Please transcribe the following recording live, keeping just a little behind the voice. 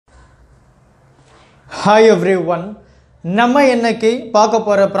Hi everyone. நம்ம இன்னைக்கு பார்க்க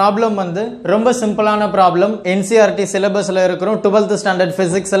போற ப்ராப்ளம் வந்து ரொம்ப சிம்பிளான ப்ராப்ளம். NCERT சிலபஸ்ல இருக்கிறோம். 12th standard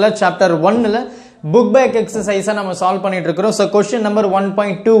பிசிக்ஸ்ல chapter 1ல book back எக்ஸசைஸை நம்ம சால்வ் பண்ணிட்டு இருக்கிறோம். So question number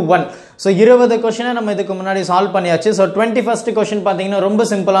 1.21. ஸோ 20 கொஸ்டினை நம்ம இதுக்கு முன்னாடி சால்வ் பண்ணியாச்சு. ஸோ 21st கொஸ்டின் பார்த்தீங்கன்னா ரொம்ப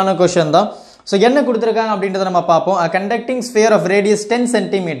சிம்பிளான கொஸ்டின் தான். ஸோ என்ன கொடுத்துருக்காங்க அப்படின்றத நம்ம பார்ப்போம். A conducting sphere of radius 10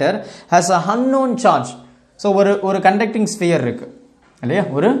 cm has a unknown charge. So ஒரு கண்டக்டிங் ஸ்பியர் இருக்கு இல்லையா,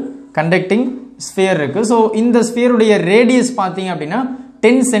 ஒரு கண்டக்டிங் ஸ்பியர் இருக்கு. ஸோ இந்த ஸ்பியருடைய ரேடியஸ் பார்த்தீங்க அப்படின்னா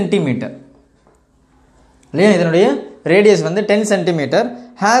 10 சென்டிமீட்டர் இல்லையா, இதனுடைய ரேடியஸ் வந்து 10 centimetre.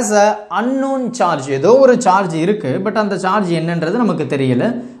 Has a unknown charge, ஏதோ ஒரு சார்ஜ் இருக்கு, பட் அந்த சார்ஜ் என்னன்றது நமக்கு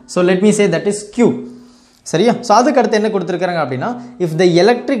தெரியல. So let me say that is Q. சரியா? ஸோ அதுக்கு அடுத்து என்ன கொடுத்துருக்காங்க அப்படின்னா, if the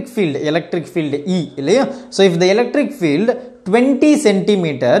electric field E இல்லையா, so if the electric field 20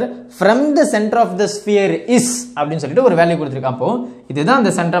 centimetre from the centre of the sphere is அப்படின்னு சொல்லிட்டு ஒரு வேல்யூ கொடுத்துருக்கா. அப்போ இதுதான்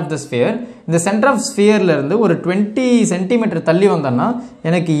அந்த சென்டர் ஆஃப் த ஸ்பியர். இந்த சென்டர் ஆஃப் ஸ்பியர்ல இருந்து ஒரு 20 சென்டிமீட்டர் தள்ளி வந்தோம்னா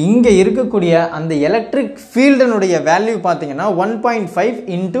எனக்கு இங்க இருக்கக்கூடிய அந்த எலக்ட்ரிக் ஃபீல்டனுடைய வேல்யூ பார்த்தீங்கன்னா 1.5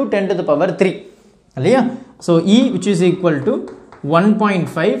 into 10 to the power 3 இல்லையா. So E which is equal to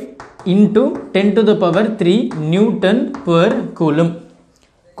 1.5 into 10 to the power 3 Newton per coulomb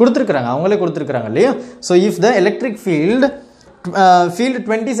கொடுத்துருக்காங்க, அவங்களே கொடுத்துருக்காங்க இல்லையா. So if the electric field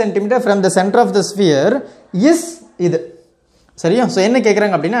 20 centimetre from the centre of the sphere is இது சரியா. So என்ன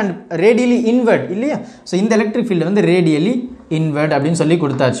கேட்குறாங்க அப்படின்னா ரேடியலி இன்வெர்ட் இல்லையா. ஸோ இந்த எலக்ட்ரிக் ஃபீல்டு வந்து ரேடியலி இன்வெர்ட் அப்படின்னு சொல்லி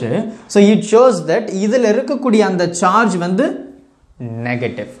கொடுத்தாச்சு. ஸோ இட் ஷோஸ் தட் இதில் இருக்கக்கூடிய அந்த சார்ஜ் வந்து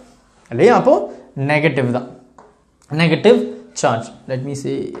நெகட்டிவ் இல்லையா. அப்போது நெகட்டிவ் தான், negative charge. Let me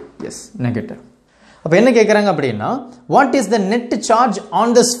say yes, negative. அப்போ என்ன கேட்குறாங்க அப்படின்னா what is the net charge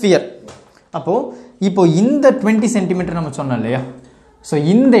on the sphere. இப்போ இந்த 20 சென்டிமீட்டர் நம்ம சொன்னோம் இல்லையா. ஸோ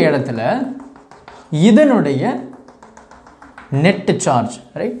இந்த இடத்துல இதனுடைய net charge,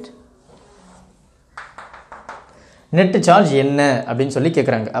 right, net charge என்ன அப்படின்னு சொல்லி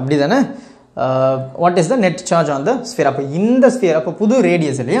கேட்குறாங்க, அப்படி தானே. What is the net charge on the sphere. அப்போ இந்த ஸ்பியர், அப்போ புது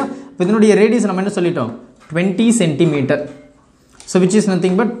ரேடியஸ் இல்லையா. இப்போ இதனுடைய ரேடியஸ் நம்ம என்ன சொல்லிட்டோம், 20 centimetre. So which is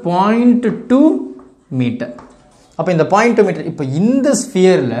nothing but 0.2 metre. அப்போ இந்த 0.2 மீட்டர். இப்போ இந்த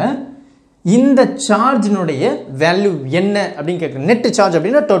ஸ்பியரில் இந்த சார்ஜினுடைய வேல்யூ என்ன அப்படின்னு கேட்குறேன். நெட் சார்ஜ்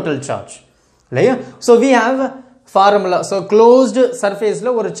அப்படின்னா டோட்டல் சார்ஜ் இல்லையா. So we have formula. So closed சர்ஃபேஸில்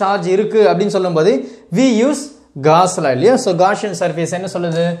ஒரு சார்ஜ் இருக்குது அப்படின்னு சொல்லும்போது வி யூஸ் காஸ்லா இல்லையா. ஸோ காஷியன் சர்ஃபேஸ் என்ன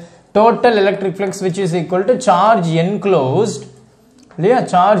சொல்லுது, total electric flux which is equal to charge enclosed இல்லையா,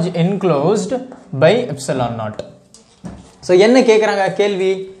 charge enclosed pi epsilon not. So என்ன கேட்குறாங்க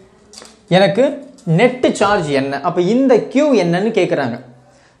கேள்வி, எனக்கு நெட் சார்ஜ் என்ன, அப்போ இந்த Q என்னன்னு கேட்குறாங்க.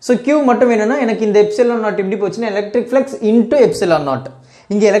 ஸோ Q மட்டும் வேணும்னா எனக்கு இந்த எப்சிலான் நாட் எப்படி போச்சுன்னா electric flux into epsilon not.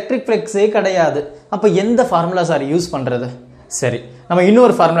 இங்கே எலக்ட்ரிக் ஃப்ளக்ஸே கிடையாது. அப்போ எந்த ஃபார்முலா சார் யூஸ் பண்ணுறது. சரி, நம்ம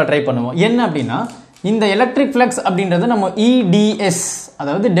இன்னொரு ஃபார்முலா ட்ரை பண்ணுவோம். என்ன அப்படின்னா இந்த எலக்ட்ரிக் ஃப்ளக்ஸ் அப்படின்றது நம்ம EDS,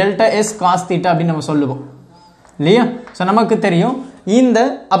 அதாவது டெல்டா எஸ் காஸ் தீட்டா அப்படின்னு நம்ம சொல்லுவோம் இல்லையா. ஸோ நமக்கு தெரியும் இந்த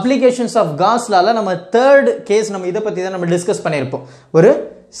அப்ளிகேஷன்ஸ் ஆஃப் காஸ்லால நம்ம தேர்ட் கேஸ் நம்ம இதை பற்றி தான் நம்ம டிஸ்கஸ் பண்ணியிருப்போம். ஒரு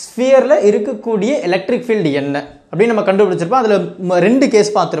ஸ்பியரில் இருக்கக்கூடிய எலக்ட்ரிக் ஃபீல்டு என்ன அப்படின்னு நம்ம கண்டுபிடிச்சிருப்போம். அதில் 2 கேஸ்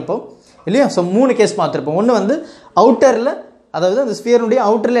பார்த்துருப்போம் இல்லையா. ஸோ 3 கேஸ் பார்த்துருப்போம். ஒன்று வந்து அவுட்டரில், அதாவது அந்த ஸ்பியருடைய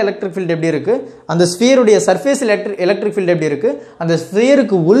அவுட்டரில் எலக்ட்ரிக் ஃபீல்டு எப்படி இருக்குது, அந்த ஸ்பியருடைய சர்ஃபேஸ் எலக்ட்ரிக் ஃபீல்டு எப்படி இருக்குது, அந்த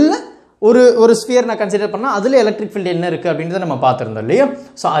ஸ்பியருக்கு உள்ள ஒரு ஸ்பியர் நான் கன்சிடர் பண்ணால் அதில் எலக்ட்ரிக் ஃபீல்டு என்ன இருக்குது அப்படின்றத நம்ம பார்த்துருந்தோம் இல்லையா.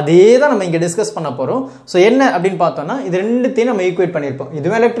 ஸோ அதே தான் நம்ம இங்கே டிஸ்கஸ் பண்ண போகிறோம். ஸோ என்ன அப்படின்னு பார்த்தோம்னா இது ரெண்டுத்தையும் நம்ம ஈக்குவேட் பண்ணியிருப்போம்.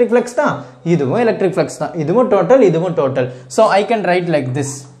 இதுவும் எலக்ட்ரிக் ஃப்ளக்ஸ் தான், இதுவும் எலக்ட்ரிக் ஃப்ளக்ஸ் தான், இதுவும் டோட்டல், இதுவும் total. So I can write like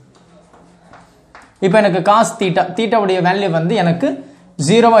this. இப்போ எனக்கு காஸ் தீட்டா, தீட்டாவுடைய வேல்யூ வந்து எனக்கு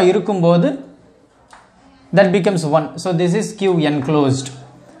 0 இருக்கும்போது that becomes 1. So this is Q enclosed.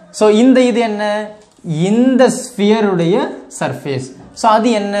 So இது என்ன, இந்த ஸ்பியருடைய சர்ஃபேஸ். ஸோ அது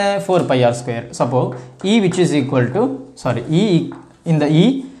என்ன, 4πr². சப்போ E which is equal to, sorry,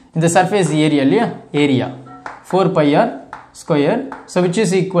 இந்த சர்ஃபேஸ் ஏரியா இல்லையா, area 4πr². So which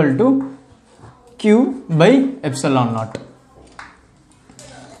is equal to Q by epsilon naught.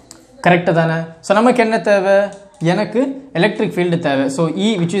 கரெக்டாக தானே. ஸோ நமக்கு என்ன தேவை, எனக்கு எலக்ட்ரிக் ஃபீல்டு தேவை. So E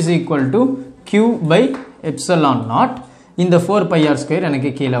which is equal to Q by epsilon naught. இந்த 4πr²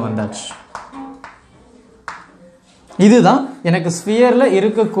 எனக்கு கீழே வந்தாச்சு. இதுதான் எனக்கு ஸ்பியரில்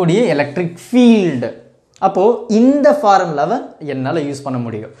இருக்கக்கூடிய எலக்ட்ரிக் ஃபீல்டு. அப்போது இந்த ஃபார்முலாவை என்னால் யூஸ் பண்ண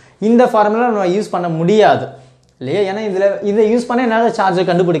முடியும். இந்த ஃபார்முலா நான் யூஸ் பண்ண முடியாது இல்லையா. ஏன்னா இதை யூஸ் பண்ணால் என்னால் சார்ஜை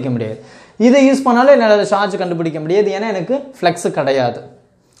கண்டுபிடிக்க முடியாது. இதை யூஸ் பண்ணாலும் என்னால் சார்ஜ் கண்டுபிடிக்க முடியாது, ஏன்னா எனக்கு ஃப்ளக்ஸ் கிடையாது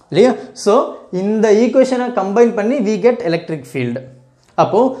இல்லையா. ஸோ இந்த ஈக்குவேஷனை கம்பைன் பண்ணி வி கெட் எலக்ட்ரிக் ஃபீல்டு.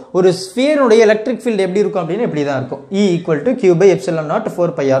 அப்போது ஒரு ஸ்பியருடைய எலக்ட்ரிக் ஃபீல்டு எப்படி இருக்கும் அப்படின்னு இப்படி தான் இருக்கும். E equal to Q by epsilon naught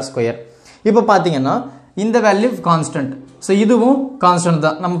 4πr². இப்போ பார்த்தீங்கன்னா இந்த வேல்யூ கான்ஸ்டன்ட் ஸோ இதுவும் கான்ஸ்டன்ட்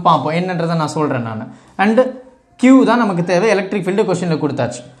தான். நம்ம பார்ப்போம் என்னன்றதை நான் சொல்கிறேன் நான். அண்டு Q தான் நமக்கு தேவை. எலக்ட்ரிக் ஃபீல்டு கொஸ்டினில்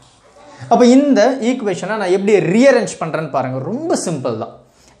கொடுத்தாச்சு. அப்போ இந்த ஈக்குவேஷனை நான் எப்படி ரீஅரேஞ்ச் பண்ணுறேன்னு பாருங்கள். ரொம்ப சிம்பிள் தான்.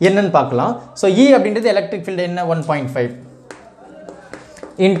 என்னன்னு பார்க்கலாம். ஸோ E அப்படின்றது எலக்ட்ரிக் ஃபீல்டு என்ன 1.5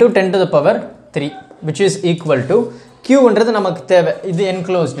 into 10 to the power 3 which is equal to Qன்றது நமக்கு தேவை. இது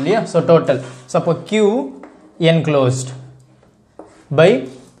enclosed இல்லையா? So total. ஸோ அப்போ Q enclosed by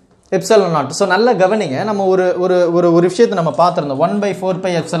epsilon naught. So நல்லா கவனிங்க. நம்ம ஒரு விஷயத்தை நம்ம பார்த்துருந்தோம் 1/4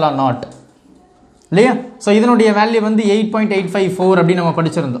 pi epsilon naught இல்லையா? ஸோ இதனுடைய வேல்யூ வந்து 8.854 அப்படின்னு நம்ம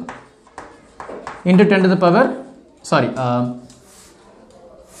படிச்சிருந்தோம். into 10 to the power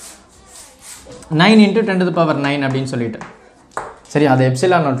 9 into 10 to the power 9 அப்படின்னு சொல்லிட்டு சரி, அது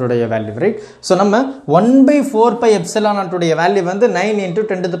எப்சிலான் நாட்டுடைய வேல்யூ ரைட். ஸோ நம்ம 1/4 pi எப்சிலான் நாட்டுடைய வேல்யூ வந்து 9 into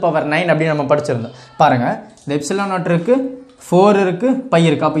 10 to the power 9 அப்படின்னு நம்ம படிச்சிருந்தோம். பாருங்க, இந்த எப்சிலான் நாட் இருக்கு, 4 இருக்கு, பை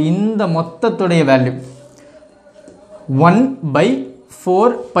இருக்கு. அப்போ இந்த மொத்தத்துடைய வேல்யூ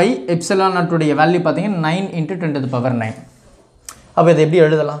 1/4 pi எப்சிலான் நாட்டுடைய வேல்யூ பார்த்தீங்கன்னா 9 into 10 to the power 9. அப்போ இதை எப்படி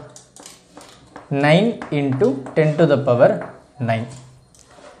எழுதலாம்? 9 into 10 to the power 9.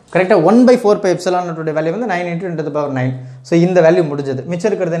 கரெக்டாக 1/4 pi எப்சிலான் நாட்டுடைய வேல்யூ வந்து 9 into 10 to the power 9. So இந்த வேல்யூ முடிஞ்சது. மிச்சம்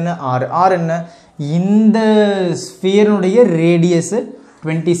இருக்கிறது என்ன? 6. 6 என்ன? இந்த ஸ்பியருடைய radius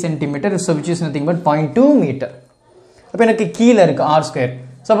 20 centimetre. So which is nothing but 0.2 metre. அப்போ எனக்கு கீழே இருக்குது r².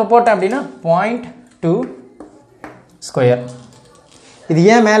 ஸோ அப்போ போட்டேன் அப்படின்னா 0.2 ஸ்கொயர். இது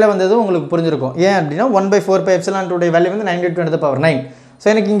ஏன் மேலே வந்தது உங்களுக்கு புரிஞ்சிருக்கும். ஏன் அப்படின்னா 1/4 pi எப்சிலான் நாட்டுடைய வேல்யூ வந்து 9 into 10 to the power 9. So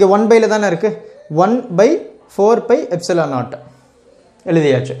எனக்கு இங்கே 1/ல தானே இருக்குது. 1/4 pi எப்சிலான் நாட்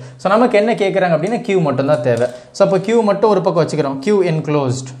எழுதியாச்சு. ஸோ நமக்கு என்ன கேட்குறாங்க அப்படின்னா Q மட்டும் தான் தேவை. ஸோ அப்போ Q மட்டும் ஒரு பக்கம் வச்சுக்கிறோம். Q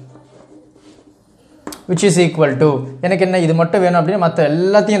enclosed which is equal to எனக்கு என்ன இது மட்டும் வேணும் அப்படின்னா மற்ற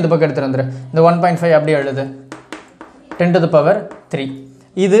எல்லாத்தையும் இந்த பக்கம் எடுத்துகிட்டு வந்துரு. இந்த 1.5 அப்படியே எழுது 10 to the power 3.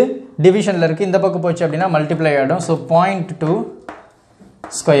 இது டிவிஷனில் இருக்குது. இந்த பக்கம் போச்சு அப்படின்னா மல்டிப்ளை ஆகிடும். ஸோ 0.2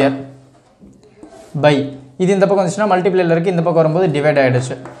 ஸ்கொயர் பை இது இந்த பக்கம் வந்துச்சுன்னா மல்டிப்ளைல இருக்குது. இந்த பக்கம் வரும்போது டிவைட்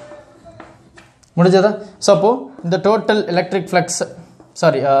ஆகிடுச்சு. முடிஞ்சதா? ஸோ அப்போது இந்த total electric flux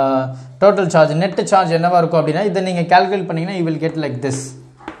total charge net charge என்னவா இருக்கும் அப்படின்னா இதை நீங்கள் கால்குலேட் பண்ணிங்கன்னா you will get like this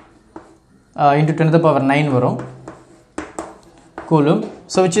into 10 to the power 9 வரும் coulomb.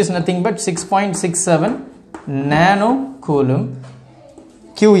 So which is nothing but 6.67 nano coulomb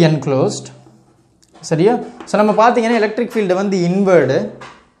Q enclosed. சரியா? ஸோ நம்ம பார்த்தீங்கன்னா எலக்ட்ரிக் ஃபீல்டு வந்து இன்வர்டு.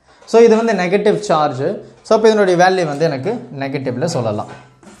 ஸோ இது வந்து நெகட்டிவ் சார்ஜ். ஸோ அப்போ இதனுடைய வேல்யூ வந்து எனக்கு நெகட்டிவில் சொல்லலாம்.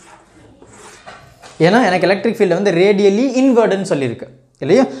 ஏன்னா எனக்கு எலக்ட்ரிக் ஃபீல்டு வந்து ரேடியலி இன்வர்டுன்னு சொல்லியிருக்கு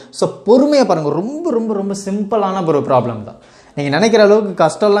இல்லையா? ஸோ பொறுமையாக பாருங்கள். ரொம்ப ரொம்ப ரொம்ப சிம்பிளான ஒரு ப்ராப்ளம் தான். நீங்கள் நினைக்கிற அளவுக்கு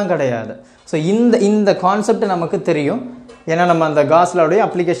கஷ்டம்லாம் கிடையாது. ஸோ இந்த கான்செப்ட் நமக்கு தெரியும். ஏன்னா நம்ம அந்த காஸ்லாவுடைய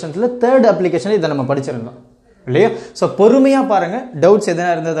அப்ளிகேஷன்ஸில் 3rd அப்ளிகேஷனில் இதை நம்ம படிச்சிருந்தோம் இல்லையா? ஸோ பொறுமையாக பாருங்கள். டவுட்ஸ்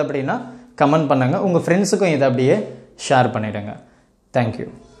எதனா இருந்தது அப்படின்னா கமெண்ட் பண்ணுங்கள். உங்கள் ஃப்ரெண்ட்ஸுக்கும் இதை அப்படியே ஷேர் பண்ணிவிடுங்க. Thank you.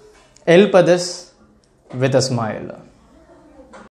 Help others with a smile.